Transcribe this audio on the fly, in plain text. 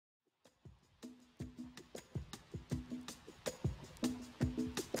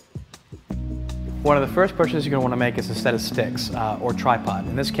One of the first purchases you're going to want to make is a set of sticks or tripod.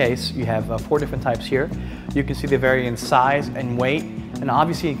 In this case, you have 4 different types here. You can see they vary in size and weight and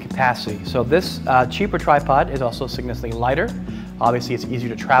obviously in capacity. So this cheaper tripod is also significantly lighter. Obviously it's easier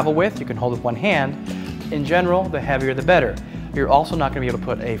to travel with. You can hold it with one hand. In general, the heavier the better. You're also not going to be able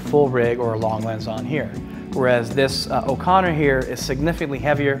to put a full rig or a long lens on here. Whereas this O'Connor here is significantly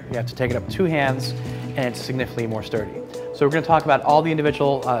heavier. You have to take it up with 2 hands and it's significantly more sturdy. So we're going to talk about all the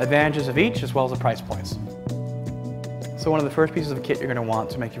individual advantages of each as well as the price points. So one of the first pieces of kit you're going to want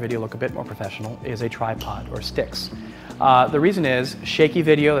to make your video look a bit more professional is a tripod or sticks. The reason is shaky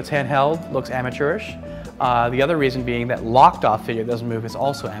video that's handheld looks amateurish. The other reason being that locked off video that doesn't move is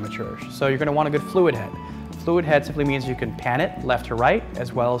also amateurish. So you're going to want a good fluid head. Fluid head simply means you can pan it left to right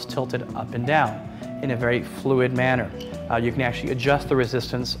as well as tilt it up and down in a very fluid manner. You can actually adjust the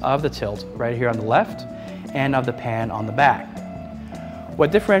resistance of the tilt right here on the left and of the pan on the back.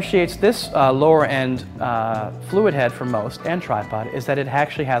 What differentiates this lower end fluid head from most and tripod is that it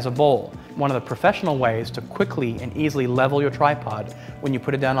actually has a bowl. One of the professional ways to quickly and easily level your tripod when you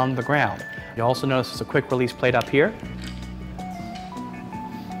put it down on the ground. You also notice there's a quick release plate up here.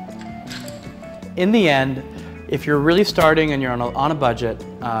 In the end, if you're really starting and you're on a budget,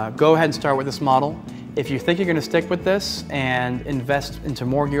 go ahead and start with this model. If you think you're going to stick with this and invest into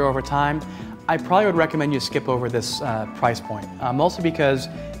more gear over time, I probably would recommend you skip over this price point, mostly because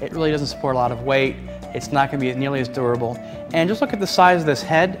it really doesn't support a lot of weight. It's not going to be nearly as durable. And just look at the size of this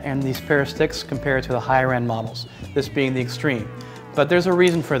head and these pair of sticks compared to the higher end models, this being the Extreme. But there's a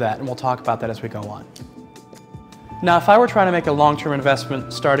reason for that, and we'll talk about that as we go on. Now, if I were trying to make a long-term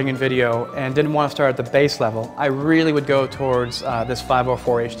investment starting in video and didn't want to start at the base level, I really would go towards this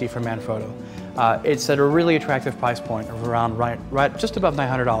 504 HD from Manfrotto. It's at a really attractive price point of around right just above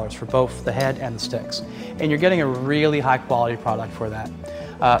 $900 for both the head and the sticks. And you're getting a really high quality product for that.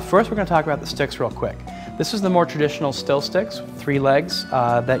 First, we're going to talk about the sticks real quick. This is the more traditional still sticks, 3 legs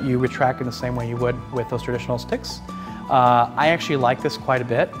that you retract in the same way you would with those traditional sticks. I actually like this quite a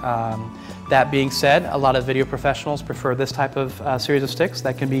bit. That being said, a lot of video professionals prefer this type of series of sticks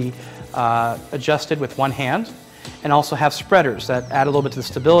that can be adjusted with one hand and also have spreaders that add a little bit to the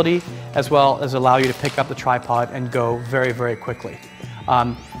stability as well as allow you to pick up the tripod and go very, very quickly.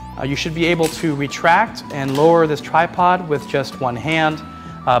 You should be able to retract and lower this tripod with just one hand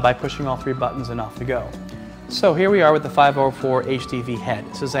by pushing all 3 buttons and off you go. So here we are with the 504 HDV head.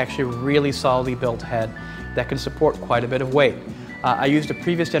 This is actually a really solidly built head that can support quite a bit of weight. I used a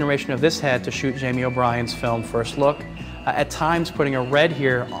previous generation of this head to shoot Jamie O'Brien's film First Look, at times putting a red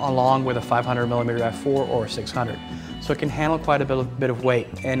here along with a 500mm f4 or a 600. So it can handle quite a bit of weight,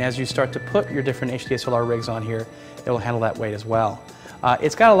 and as you start to put your different HDSLR rigs on here, it will handle that weight as well.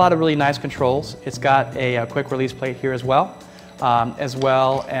 It's got a lot of really nice controls. It's got a quick release plate here as well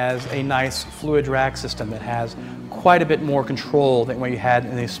as a nice fluid drag system that has quite a bit more control than what you had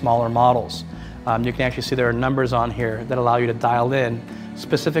in these smaller models. You can actually see there are numbers on here that allow you to dial in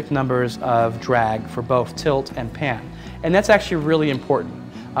specific numbers of drag for both tilt and pan. And that's actually really important.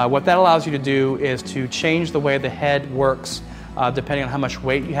 What that allows you to do is to change the way the head works depending on how much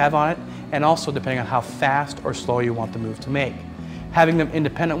weight you have on it and also depending on how fast or slow you want the move to make. Having them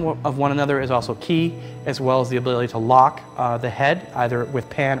independent of one another is also key, as well as the ability to lock the head either with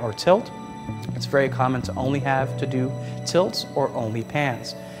pan or tilt. It's very common to only have to do tilts or only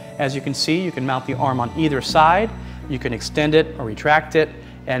pans. As you can see, you can mount the arm on either side, you can extend it or retract it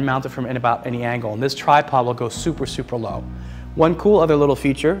and mount it from about any angle. And this tripod will go super, super low. One cool other little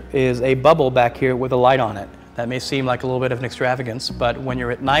feature is a bubble back here with a light on it. That may seem like a little bit of an extravagance, but when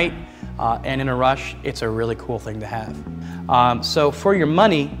you're at night and in a rush, it's a really cool thing to have. So for your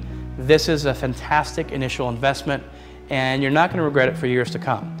money, this is a fantastic initial investment, and you're not going to regret it for years to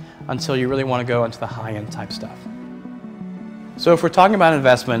come until you really want to go into the high-end type stuff. So if we're talking about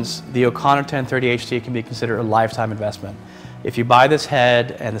investments, the O'Connor 1030 HD can be considered a lifetime investment. If you buy this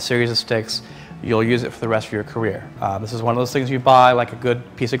head and the series of sticks, you'll use it for the rest of your career. This is one of those things you buy like a good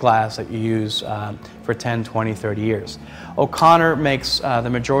piece of glass that you use for 10, 20, 30 years. O'Connor makes the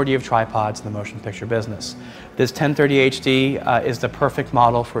majority of tripods in the motion picture business. This 1030 HD is the perfect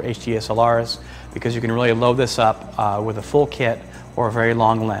model for HDSLRs because you can really load this up with a full kit or a very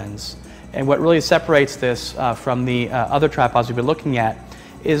long lens. And what really separates this from the other tripods we've been looking at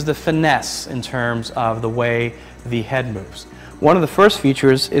is the finesse in terms of the way the head moves. One of the first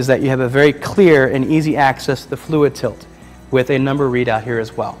features is that you have a very clear and easy access to the fluid tilt with a number readout here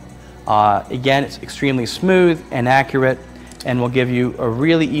as well. Again, it's extremely smooth and accurate and will give you a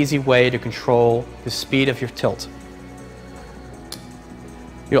really easy way to control the speed of your tilt.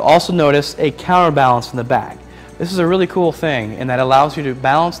 You'll also notice a counterbalance in the back. This is a really cool thing, and that allows you to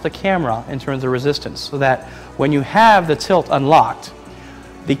balance the camera in terms of resistance, so that when you have the tilt unlocked,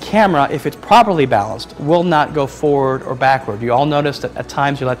 the camera, if it's properly balanced, will not go forward or backward. You all notice that at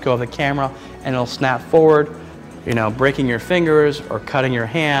times you let go of the camera and it'll snap forward, you know, breaking your fingers or cutting your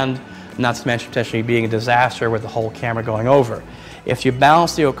hand, not to mention potentially being a disaster with the whole camera going over. If you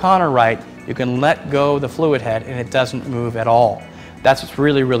balance the O'Connor right, you can let go of the fluid head and it doesn't move at all. That's what's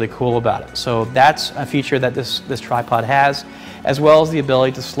really, really cool about it. So that's a feature that this tripod has, as well as the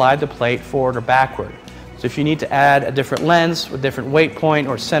ability to slide the plate forward or backward. So if you need to add a different lens with different weight point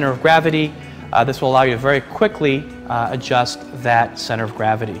or center of gravity, this will allow you to very quickly adjust that center of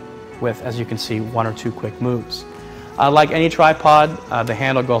gravity with, as you can see, 1 or 2 quick moves. Like any tripod, the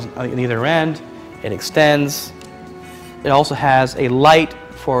handle goes on either end, it extends. It also has a light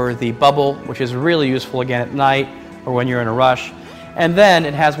for the bubble, which is really useful again at night or when you're in a rush. And then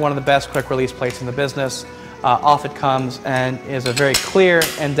it has one of the best quick release plates in the business. Off it comes and is a very clear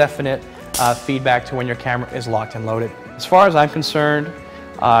and definite feedback to when your camera is locked and loaded. As far as I'm concerned,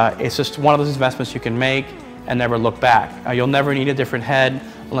 it's just one of those investments you can make and never look back. You'll never need a different head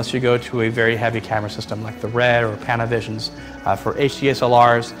unless you go to a very heavy camera system like the Red or Panavisions. For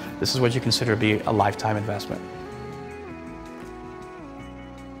HDSLRs, this is what you consider to be a lifetime investment.